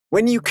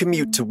When you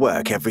commute to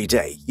work every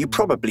day, you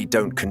probably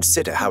don't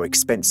consider how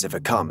expensive a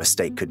car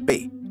mistake could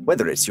be.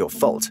 Whether it's your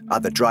fault,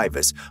 other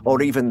drivers,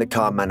 or even the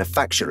car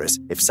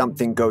manufacturers, if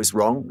something goes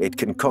wrong, it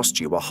can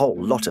cost you a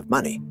whole lot of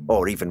money,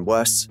 or even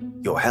worse,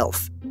 your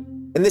health.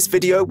 In this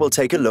video, we'll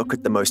take a look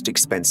at the most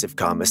expensive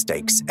car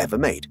mistakes ever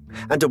made.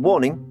 And a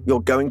warning,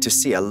 you're going to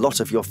see a lot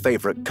of your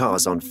favorite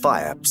cars on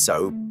fire,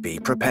 so be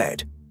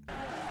prepared.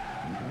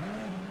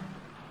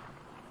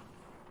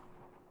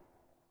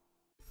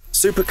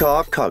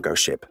 Supercar cargo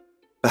ship.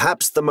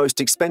 Perhaps the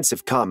most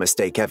expensive car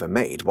mistake ever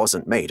made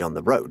wasn't made on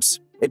the roads.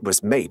 It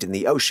was made in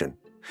the ocean.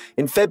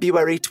 In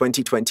February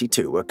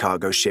 2022, a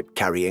cargo ship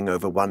carrying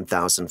over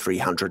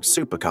 1,300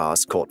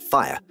 supercars caught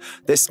fire.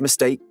 This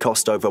mistake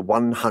cost over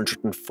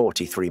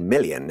 $143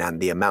 million, and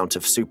the amount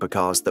of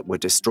supercars that were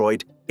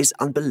destroyed is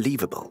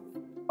unbelievable.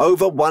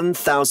 Over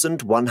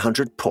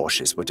 1,100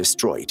 Porsches were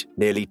destroyed,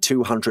 nearly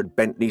 200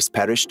 Bentleys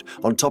perished.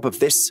 On top of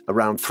this,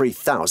 around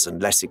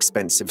 3,000 less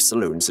expensive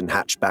saloons and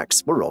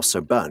hatchbacks were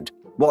also burned.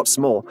 What's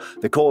more,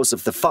 the cause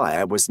of the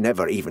fire was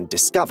never even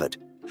discovered.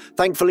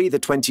 Thankfully, the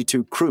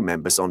 22 crew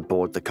members on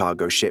board the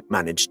cargo ship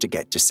managed to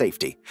get to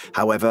safety.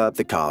 However,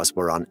 the cars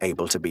were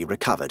unable to be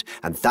recovered,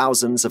 and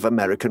thousands of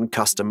American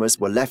customers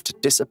were left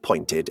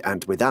disappointed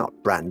and without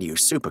brand-new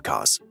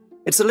supercars.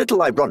 It's a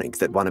little ironic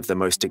that one of the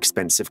most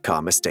expensive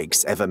car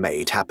mistakes ever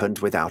made happened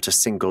without a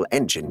single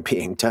engine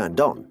being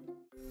turned on.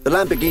 The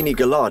Lamborghini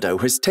Gallardo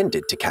has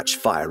tended to catch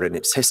fire in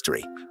its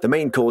history. The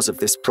main cause of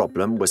this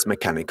problem was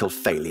mechanical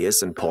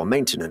failures and poor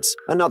maintenance.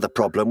 Another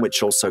problem,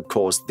 which also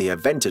caused the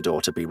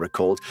Aventador to be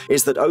recalled,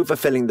 is that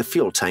overfilling the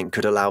fuel tank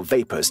could allow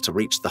vapors to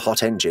reach the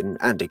hot engine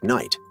and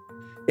ignite.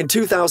 In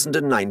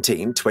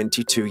 2019,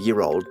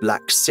 22-year-old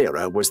Lac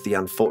Sierra was the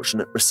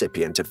unfortunate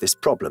recipient of this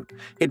problem.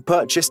 He'd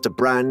purchased a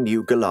brand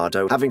new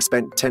Gallardo, having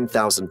spent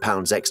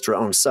 £10,000 extra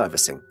on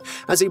servicing.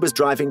 As he was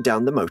driving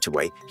down the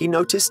motorway, he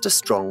noticed a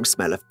strong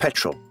smell of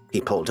petrol.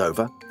 He pulled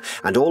over,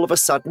 and all of a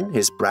sudden,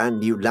 his brand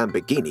new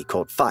Lamborghini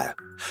caught fire.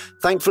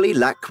 Thankfully,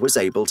 Lac was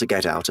able to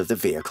get out of the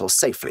vehicle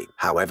safely.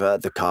 However,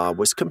 the car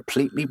was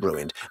completely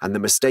ruined, and the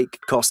mistake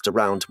cost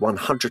around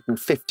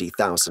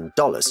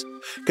 $150,000.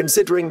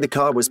 Considering the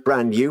car was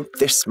brand new,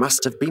 this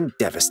must have been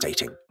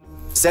devastating.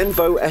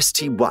 Zenvo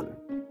ST1.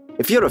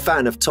 If you're a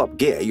fan of Top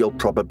Gear, you'll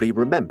probably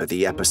remember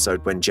the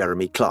episode when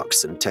Jeremy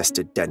Clarkson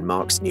tested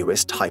Denmark's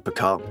newest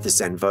hypercar, the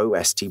Zenvo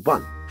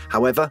ST1.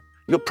 However,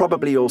 you'll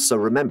probably also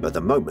remember the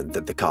moment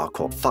that the car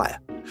caught fire.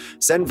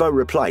 Zenvo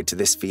replied to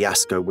this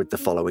fiasco with the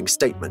following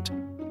statement: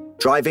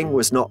 "Driving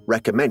was not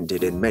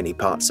recommended in many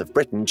parts of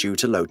Britain due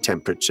to low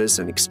temperatures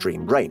and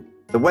extreme rain.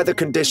 The weather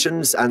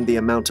conditions and the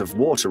amount of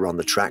water on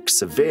the track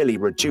severely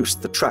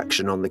reduced the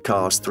traction on the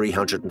car's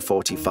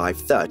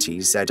 345/30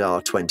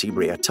 ZR20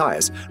 rear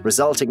tires,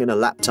 resulting in a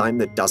lap time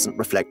that doesn't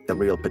reflect the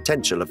real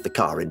potential of the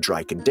car in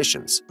dry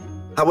conditions."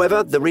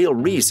 However, the real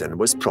reason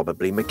was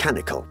probably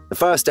mechanical. The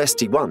first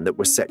ST1 that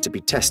was set to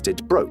be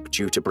tested broke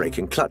due to brake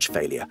and clutch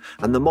failure,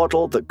 and the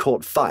model that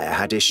caught fire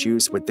had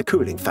issues with the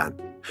cooling fan.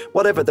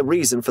 Whatever the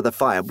reason for the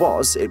fire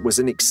was, it was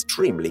an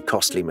extremely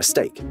costly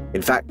mistake.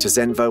 In fact, a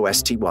Zenvo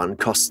ST1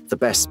 cost the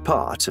best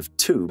part of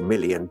 $2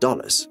 million.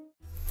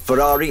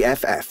 Ferrari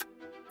FF.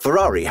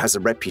 Ferrari has a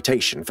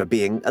reputation for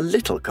being a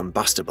little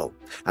combustible,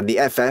 and the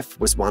FF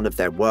was one of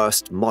their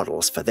worst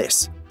models for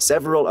this.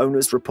 Several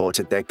owners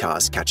reported their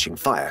cars catching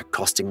fire,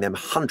 costing them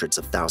hundreds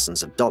of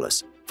thousands of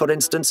dollars. For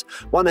instance,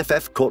 one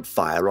FF caught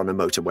fire on a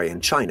motorway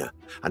in China,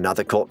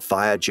 another caught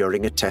fire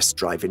during a test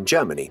drive in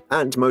Germany,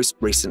 and most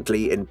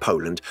recently in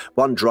Poland,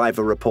 one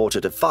driver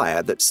reported a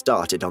fire that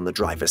started on the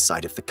driver's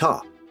side of the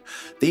car.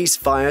 These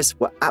fires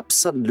were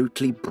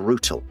absolutely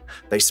brutal.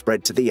 They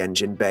spread to the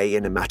engine bay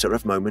in a matter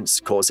of moments,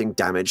 causing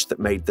damage that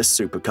made the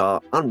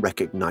supercar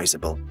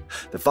unrecognizable.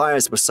 The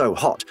fires were so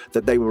hot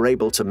that they were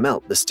able to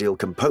melt the steel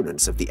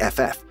components of the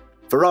FF.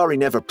 Ferrari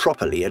never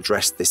properly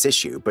addressed this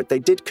issue, but they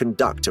did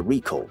conduct a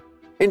recall.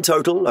 In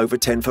total, over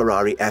 10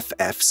 Ferrari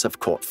FFs have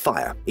caught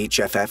fire,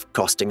 each FF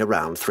costing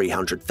around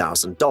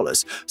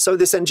 $300,000, so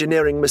this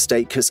engineering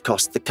mistake has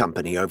cost the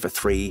company over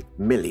 $3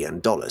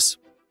 million.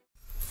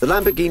 The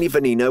Lamborghini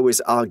Veneno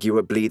is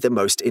arguably the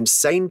most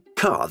insane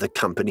car the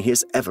company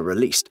has ever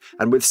released,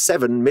 and with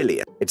 $7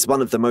 million, it's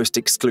one of the most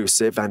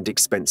exclusive and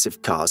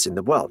expensive cars in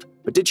the world.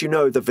 But did you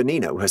know the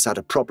Veneno has had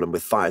a problem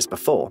with fires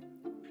before?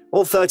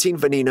 All 13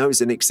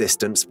 Venenos in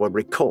existence were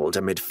recalled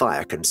amid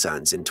fire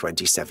concerns in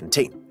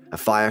 2017. A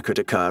fire could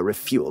occur if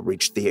fuel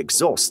reached the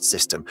exhaust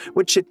system,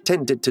 which it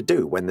tended to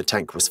do when the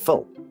tank was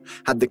full.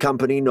 Had the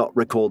company not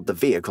recalled the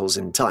vehicles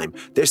in time,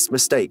 this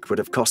mistake would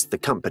have cost the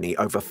company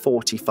over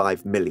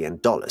 $45 million.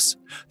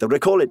 The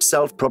recall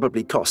itself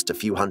probably cost a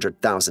few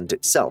 $100,000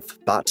 itself,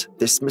 but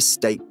this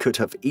mistake could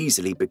have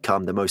easily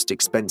become the most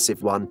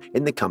expensive one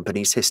in the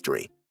company's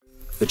history.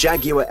 The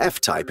Jaguar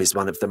F-Type is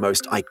one of the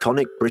most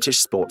iconic British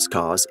sports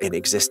cars in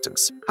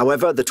existence.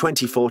 However, the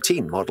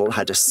 2014 model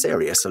had a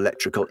serious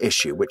electrical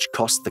issue which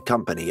cost the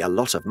company a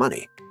lot of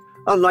money.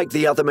 Unlike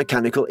the other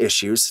mechanical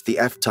issues, the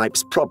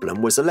F-Type's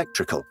problem was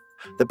electrical.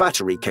 The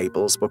battery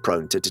cables were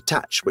prone to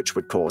detach, which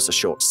would cause a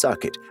short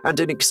circuit, and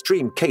in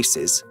extreme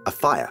cases, a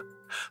fire.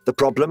 The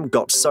problem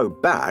got so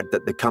bad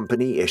that the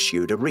company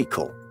issued a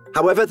recall.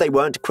 However, they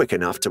weren't quick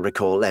enough to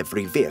recall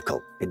every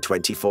vehicle. In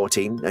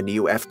 2014, a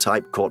new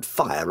F-Type caught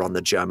fire on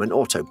the German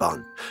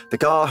Autobahn. The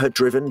car had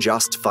driven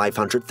just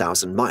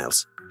 500,000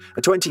 miles.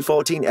 A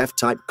 2014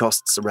 F-Type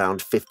costs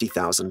around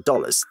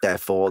 $50,000,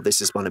 therefore this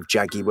is one of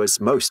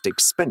Jaguar's most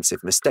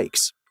expensive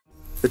mistakes.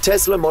 The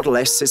Tesla Model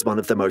S is one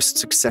of the most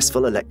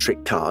successful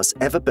electric cars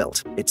ever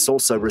built. It's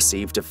also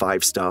received a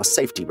 5-star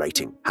safety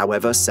rating.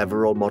 However,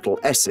 several Model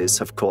S's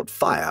have caught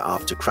fire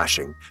after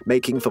crashing,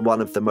 making for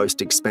one of the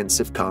most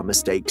expensive car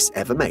mistakes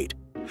ever made.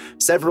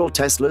 Several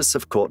Teslas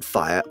have caught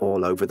fire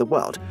all over the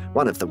world.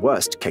 One of the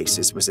worst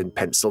cases was in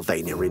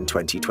Pennsylvania in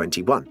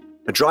 2021.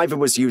 A driver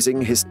was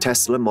using his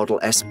Tesla Model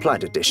S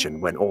Plaid Edition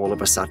when all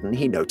of a sudden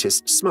he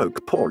noticed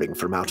smoke pouring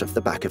from out of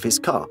the back of his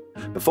car.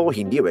 Before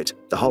he knew it,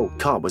 the whole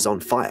car was on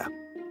fire.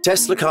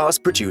 Tesla cars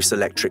produce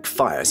electric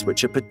fires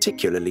which are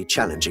particularly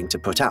challenging to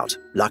put out.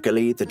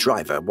 Luckily, the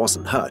driver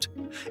wasn't hurt.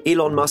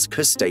 Elon Musk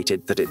has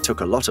stated that it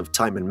took a lot of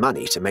time and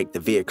money to make the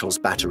vehicle's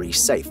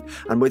batteries safe,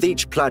 and with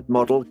each Plaid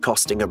model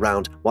costing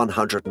around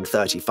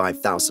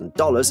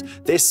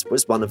 $135,000, this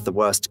was one of the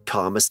worst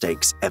car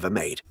mistakes ever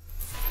made.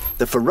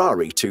 The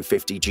Ferrari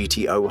 250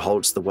 GTO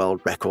holds the world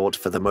record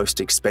for the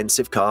most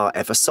expensive car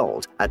ever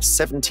sold at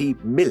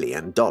 $70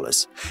 million.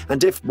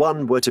 And if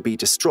one were to be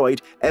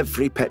destroyed,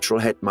 every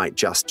petrolhead might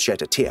just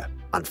shed a tear.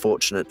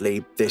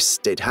 Unfortunately, this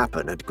did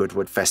happen at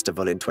Goodwood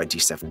Festival in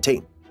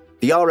 2017.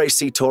 The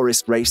RAC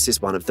Tourist race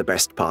is one of the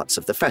best parts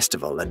of the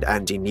festival, and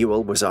Andy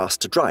Newell was asked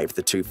to drive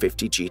the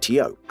 250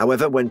 GTO.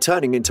 However, when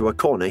turning into a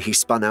corner, he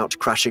spun out,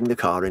 crashing the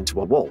car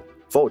into a wall.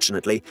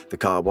 Fortunately, the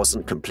car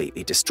wasn't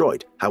completely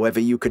destroyed. However,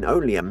 you can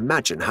only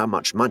imagine how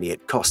much money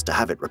it cost to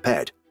have it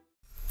repaired.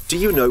 Do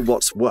you know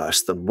what's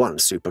worse than one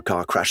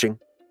supercar crashing?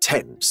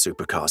 10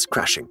 supercars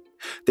crashing.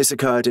 This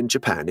occurred in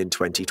Japan in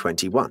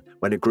 2021,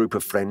 when a group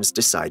of friends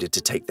decided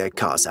to take their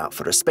cars out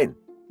for a spin.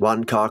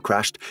 One car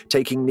crashed,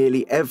 taking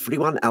nearly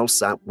everyone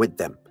else out with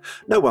them.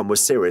 No one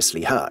was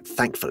seriously hurt,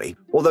 thankfully,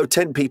 although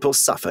 10 people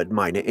suffered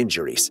minor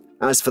injuries.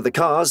 As for the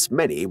cars,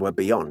 many were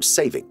beyond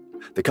saving.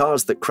 The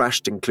cars that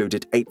crashed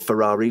included 8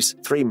 Ferraris,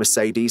 3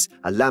 Mercedes,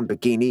 a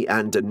Lamborghini,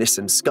 and a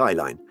Nissan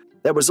Skyline.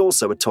 There was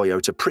also a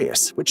Toyota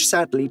Prius, which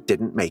sadly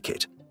didn't make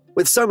it.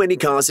 With so many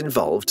cars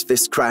involved,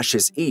 this crash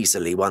is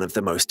easily one of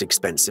the most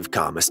expensive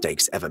car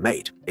mistakes ever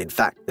made. In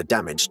fact, the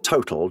damage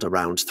totaled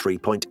around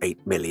 $3.8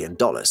 million.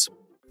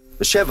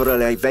 The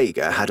Chevrolet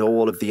Vega had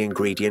all of the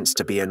ingredients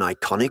to be an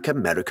iconic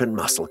American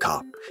muscle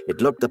car.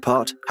 It looked the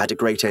part, had a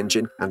great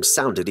engine, and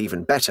sounded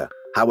even better.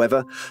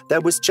 However,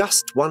 there was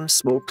just one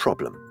small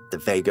problem. The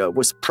Vega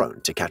was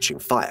prone to catching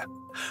fire.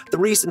 The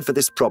reason for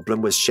this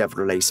problem was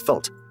Chevrolet's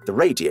fault. The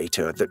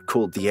radiator that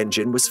cooled the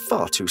engine was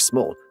far too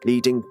small,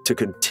 leading to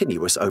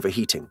continuous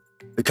overheating.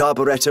 The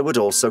carburetor would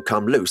also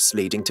come loose,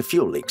 leading to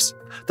fuel leaks.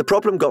 The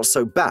problem got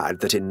so bad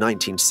that in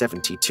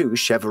 1972,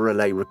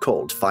 Chevrolet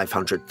recalled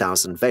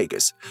 500,000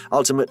 Vegas.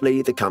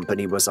 Ultimately, the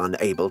company was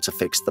unable to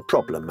fix the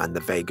problem, and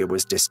the Vega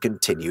was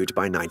discontinued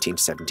by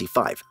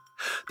 1975.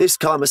 This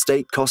car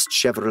mistake cost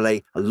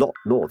Chevrolet a lot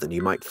more than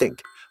you might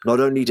think. Not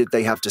only did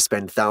they have to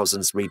spend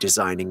thousands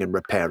redesigning and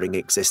repairing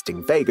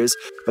existing Vegas,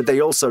 but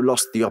they also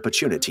lost the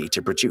opportunity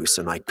to produce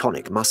an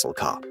iconic muscle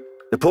car.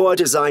 The poor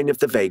design of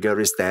the Vega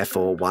is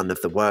therefore one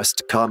of the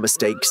worst car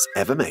mistakes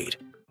ever made.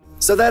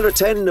 So there are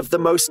 10 of the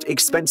most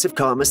expensive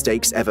car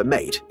mistakes ever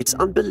made. It's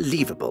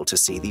unbelievable to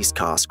see these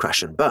cars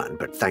crash and burn,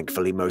 but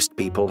thankfully most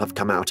people have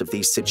come out of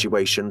these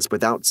situations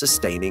without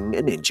sustaining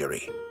an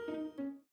injury.